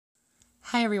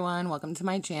Hi everyone, welcome to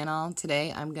my channel.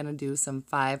 Today I'm going to do some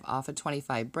 5 off of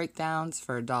 25 breakdowns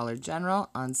for Dollar General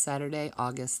on Saturday,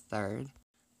 August 3rd.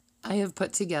 I have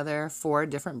put together 4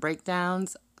 different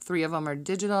breakdowns. 3 of them are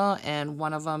digital and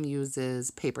 1 of them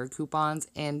uses paper coupons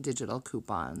and digital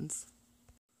coupons.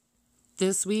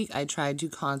 This week I tried to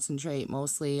concentrate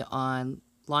mostly on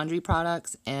laundry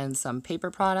products and some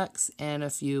paper products and a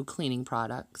few cleaning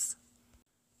products.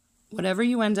 Whatever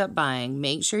you end up buying,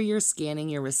 make sure you're scanning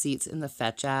your receipts in the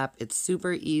Fetch app. It's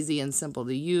super easy and simple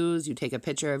to use. You take a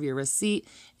picture of your receipt,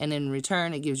 and in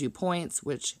return, it gives you points,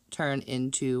 which turn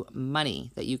into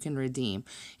money that you can redeem.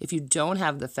 If you don't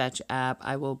have the Fetch app,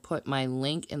 I will put my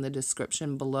link in the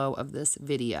description below of this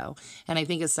video. And I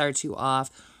think it starts you off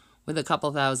with a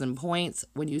couple thousand points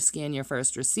when you scan your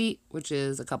first receipt, which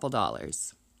is a couple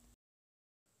dollars.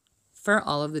 For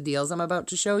all of the deals I'm about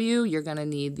to show you, you're going to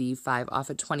need the 5 off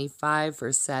of 25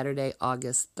 for Saturday,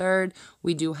 August 3rd.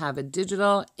 We do have a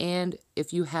digital, and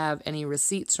if you have any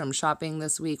receipts from shopping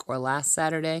this week or last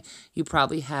Saturday, you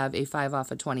probably have a 5 off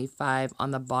of 25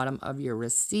 on the bottom of your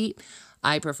receipt.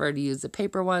 I prefer to use the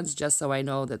paper ones just so I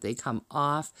know that they come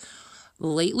off.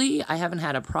 Lately, I haven't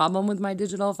had a problem with my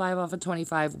digital 5 off of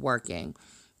 25 working,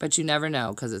 but you never know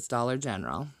because it's Dollar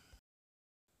General.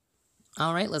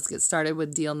 All right, let's get started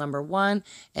with deal number 1,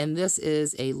 and this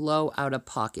is a low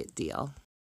out-of-pocket deal.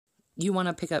 You want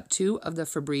to pick up 2 of the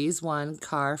Febreze One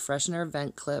car freshener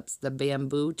vent clips, the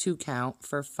bamboo 2-count,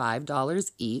 for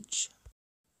 $5 each.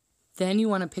 Then you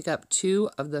want to pick up 2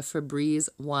 of the Febreze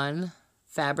One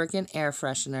fabric and air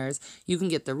fresheners. You can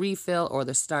get the refill or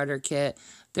the starter kit.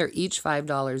 They're each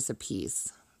 $5 a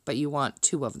piece, but you want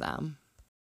 2 of them.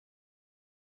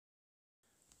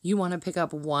 You want to pick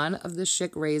up 1 of the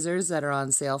Schick razors that are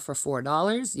on sale for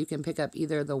 $4. You can pick up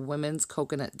either the Women's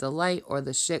Coconut Delight or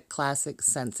the Schick Classic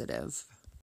Sensitive.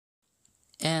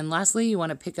 And lastly, you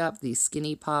want to pick up the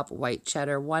Skinny Pop White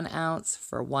Cheddar 1 ounce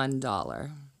for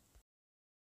 $1.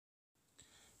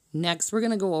 Next, we're going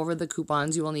to go over the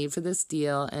coupons you will need for this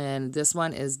deal, and this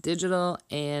one is digital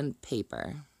and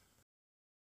paper.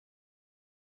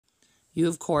 You,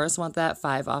 of course, want that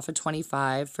 5 off of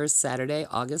 25 for Saturday,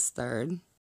 August 3rd.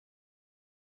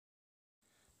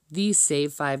 These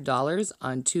save $5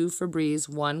 on 2 Febreze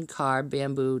One car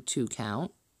bamboo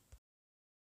 2-count.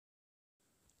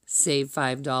 Save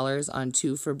 $5 on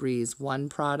 2 Febreze One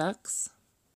products.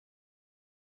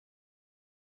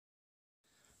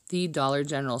 The Dollar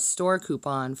General store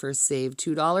coupon for save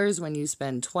 $2 when you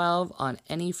spend $12 on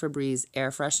any Febreze air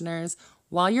fresheners.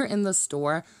 While you're in the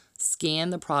store,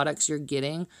 scan the products you're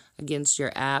getting against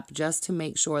your app just to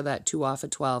make sure that 2 off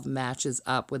of 12 matches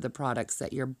up with the products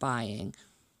that you're buying.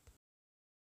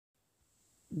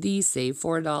 These save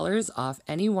 $4 off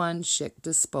any one Schick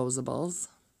disposables.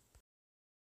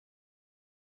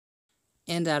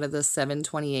 And out of the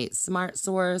 728 Smart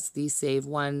Source, these save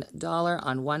 $1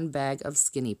 on 1 bag of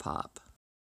Skinny Pop.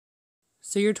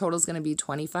 So your total is going to be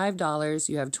 $25.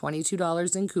 You have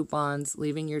 $22 in coupons,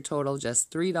 leaving your total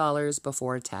just $3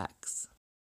 before tax.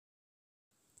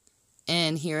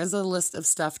 And here is a list of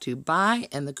stuff to buy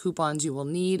and the coupons you will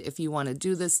need if you want to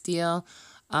do this deal.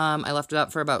 I left it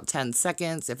up for about 10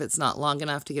 seconds. If it's not long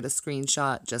enough to get a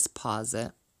screenshot, just pause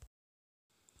it.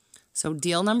 So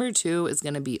deal number 2 is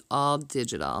going to be all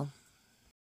digital.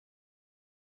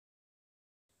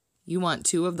 You want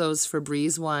 2 of those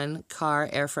Febreze One car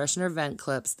air freshener vent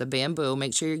clips, the bamboo.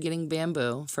 Make sure you're getting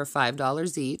bamboo for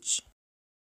 $5 each.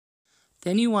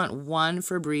 Then you want 1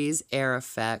 Febreze Air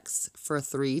Effects for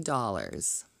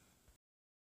 $3.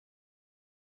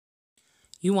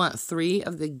 You want 3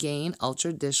 of the Gain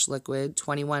Ultra Dish Liquid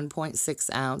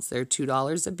 21.6 ounce. They're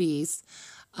 $2 a piece.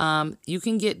 You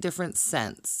can get different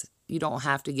scents. You don't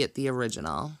have to get the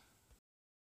original.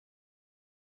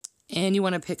 And you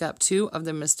want to pick up 2 of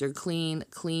the Mr. Clean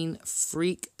Clean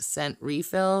Freak scent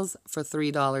refills for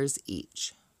 $3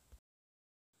 each.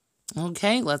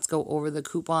 Okay, let's go over the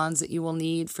coupons that you will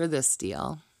need for this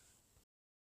deal.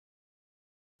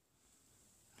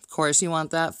 Of course, you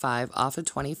want that 5 off of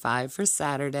 25 for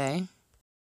Saturday.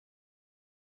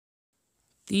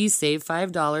 These save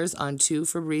 $5 on 2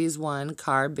 Febreze One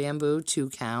car bamboo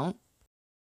 2-count.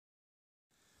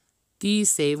 These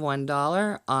save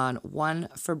 $1 on 1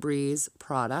 Febreze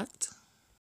product.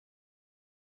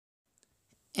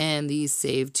 And these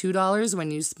save $2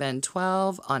 when you spend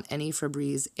 $12 on any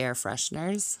Febreze air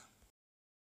fresheners.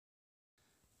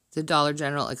 The Dollar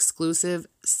General exclusive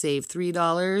save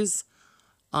 $3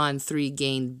 on 3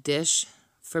 Gain Dish,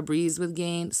 Febreze with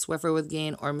Gain, Swiffer with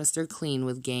Gain, or Mr. Clean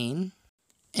with Gain.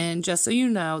 And just so you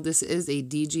know, this is a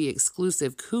DG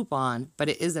exclusive coupon, but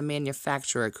it is a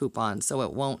manufacturer coupon, so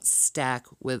it won't stack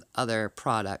with other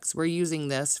products. We're using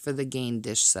this for the Gain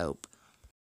dish soap.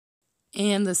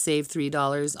 And the save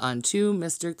 $3 on 2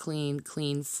 Mr. Clean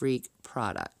Clean Freak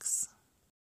products.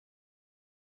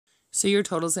 So your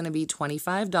total is going to be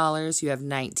 $25. You have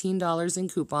 $19 in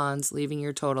coupons, leaving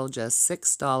your total just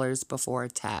 $6 before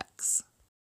tax.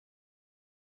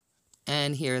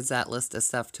 And here's that list of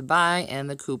stuff to buy and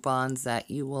the coupons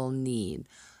that you will need.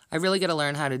 I really got to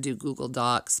learn how to do Google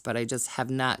Docs, but I just have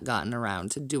not gotten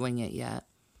around to doing it yet.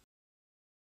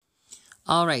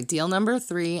 All right, deal number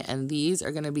 3, and these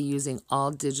are going to be using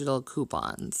all digital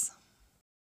coupons.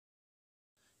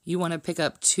 You want to pick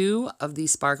up 2 of the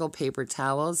Sparkle paper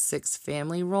towels, 6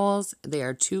 family rolls. They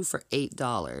are 2 for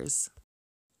 $8.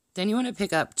 Then you want to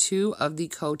pick up 2 of the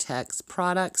Kotex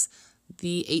products.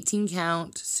 The 18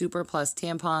 count Super Plus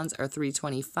tampons are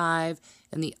 $3.25,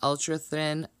 and the Ultra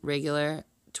Thin regular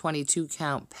 22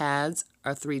 count pads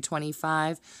are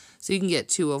 $3.25. So you can get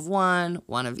 2 of one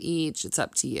of each. It's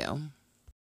up to you.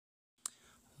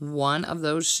 1 of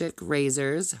those Schick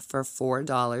razors for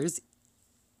 $4.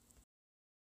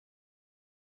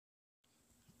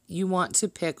 You want to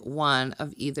pick 1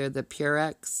 of either the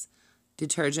Purex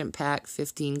detergent pack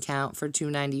 15 count for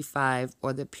 $2.95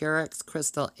 or the Purex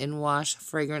Crystal In-Wash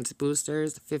Fragrance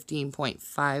Boosters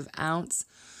 15.5 ounce.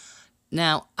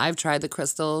 Now, I've tried the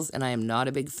crystals and I am not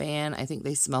a big fan. I think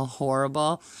they smell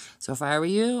horrible. So if I were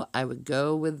you, I would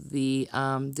go with the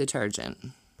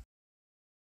detergent.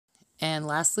 And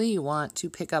lastly, you want to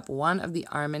pick up 1 of the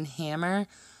Arm & Hammer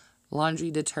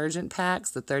laundry detergent packs,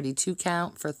 the 32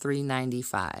 count for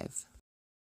 $3.95.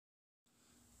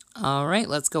 All right,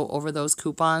 let's go over those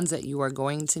coupons that you are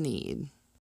going to need.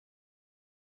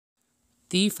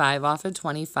 The 5 off of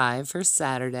 25 for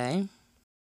Saturday.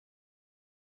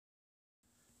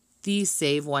 The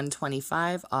save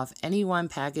 $1.25 off any one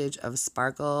package of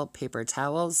Sparkle paper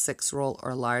towels, 6 roll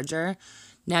or larger.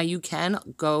 Now you can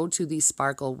go to the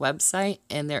Sparkle website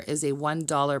and there is a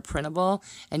 $1 printable,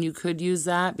 and you could use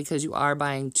that because you are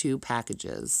buying 2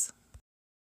 packages.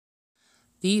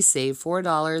 The save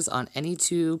 $4 on any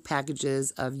 2 packages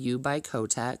of You by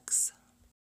Kotex.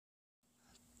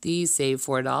 The save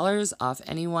 $4 off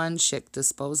any one Schick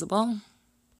disposable.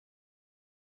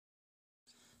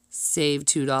 Save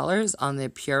 $2 on the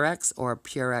Purex or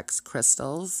Purex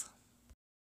crystals.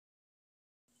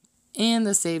 And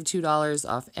the save $2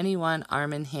 off any one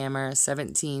Arm & Hammer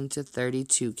 17 to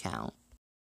 32 count.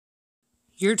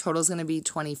 Your total is going to be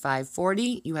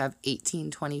 $25.40. You have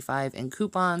 $18.25 in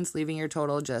coupons, leaving your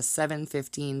total just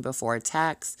 $7.15 before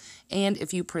tax. And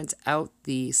if you print out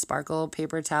the Sparkle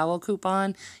paper towel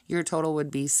coupon, your total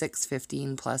would be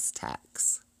 $6.15 plus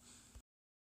tax.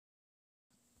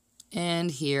 And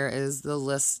here is the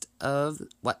list of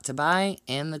what to buy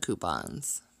and the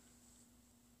coupons.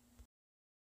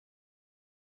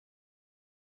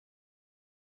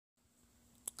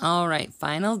 All right,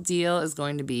 final deal is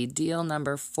going to be deal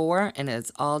number 4, and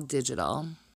it's all digital.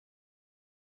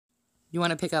 You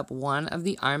want to pick up 1 of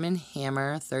the Arm &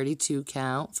 Hammer 32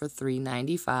 count for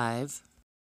 $3.95.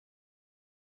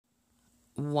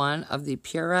 1 of the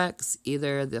Purex,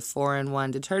 either the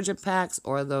 4-in-1 detergent packs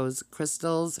or those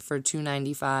crystals for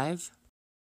 $2.95.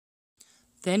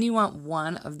 Then you want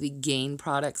 1 of the Gain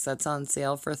products that's on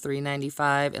sale for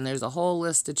 $3.95, and there's a whole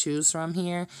list to choose from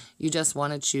here. You just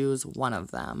want to choose 1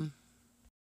 of them.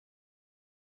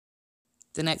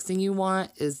 The next thing you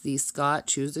want is the Scott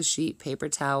Choose a Sheet paper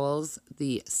towels,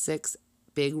 the 6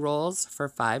 big rolls for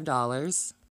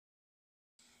 $5.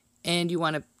 And you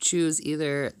want to choose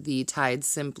either the Tide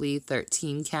Simply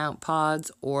 13 count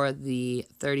pods or the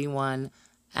 31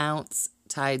 ounce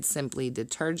Tide Simply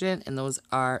detergent, and those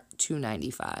are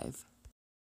 $2.95.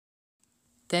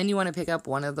 Then you want to pick up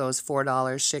 1 of those $4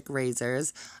 Schick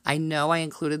razors. I know I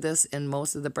included this in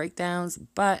most of the breakdowns,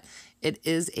 but it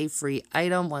is a free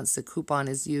item once the coupon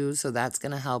is used, so that's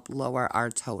going to help lower our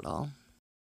total.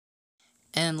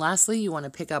 And lastly, you want to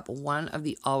pick up 1 of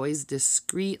the Always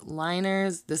Discreet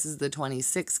liners. This is the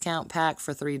 26 count pack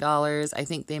for $3. I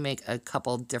think they make a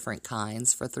couple different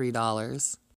kinds for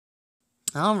 $3.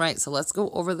 All right, so let's go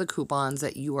over the coupons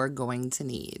that you are going to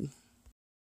need.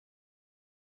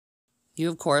 You,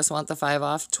 of course, want the 5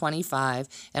 off 25.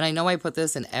 And I know I put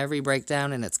this in every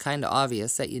breakdown, and it's kind of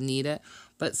obvious that you need it,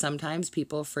 but sometimes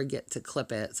people forget to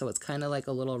clip it, so it's kind of like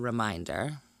a little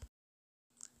reminder.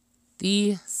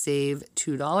 The save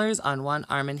 $2 on 1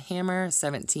 Arm & Hammer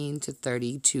 17 to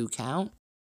 32 count.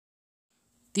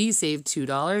 The save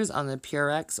 $2 on the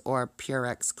Purex or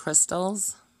Purex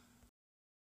crystals.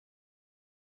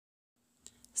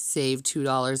 save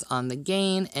 $2 on the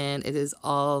gain, and it is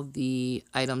all the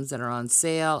items that are on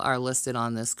sale are listed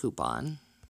on this coupon.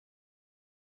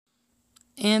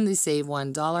 And the save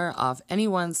 $1 off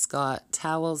anyone Scott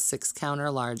towels 6 count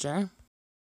or larger.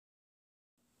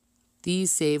 The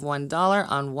save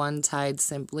 $1 on one Tide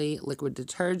Simply liquid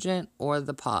detergent or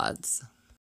the pods.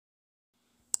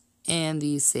 And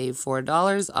the save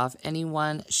 $4 off any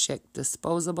one Schick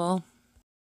disposable.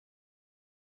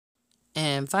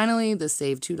 And finally, the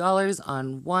save $2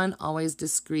 on one Always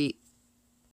Discreet.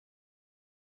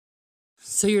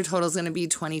 So your total is going to be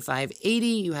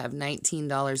 $25.80. You have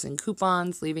 $19 in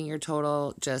coupons, leaving your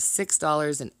total just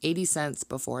 $6.80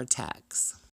 before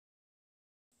tax.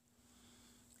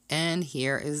 And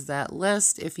here is that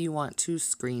list if you want to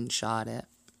screenshot it.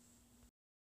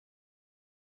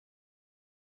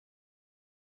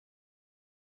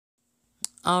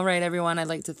 All right, everyone, I'd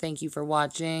like to thank you for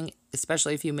watching,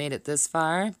 especially if you made it this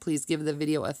far. Please give the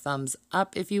video a thumbs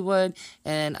up if you would,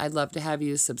 and I'd love to have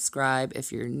you subscribe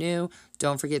if you're new.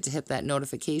 Don't forget to hit that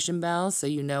notification bell so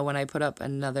you know when I put up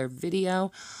another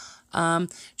video.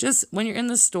 Just when you're in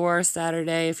the store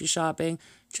Saturday, if you're shopping,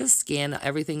 just scan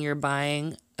everything you're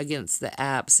buying against the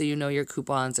app so you know your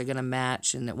coupons are going to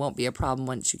match and it won't be a problem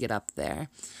once you get up there.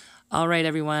 All right,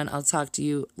 everyone, I'll talk to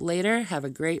you later. Have a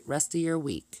great rest of your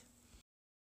week.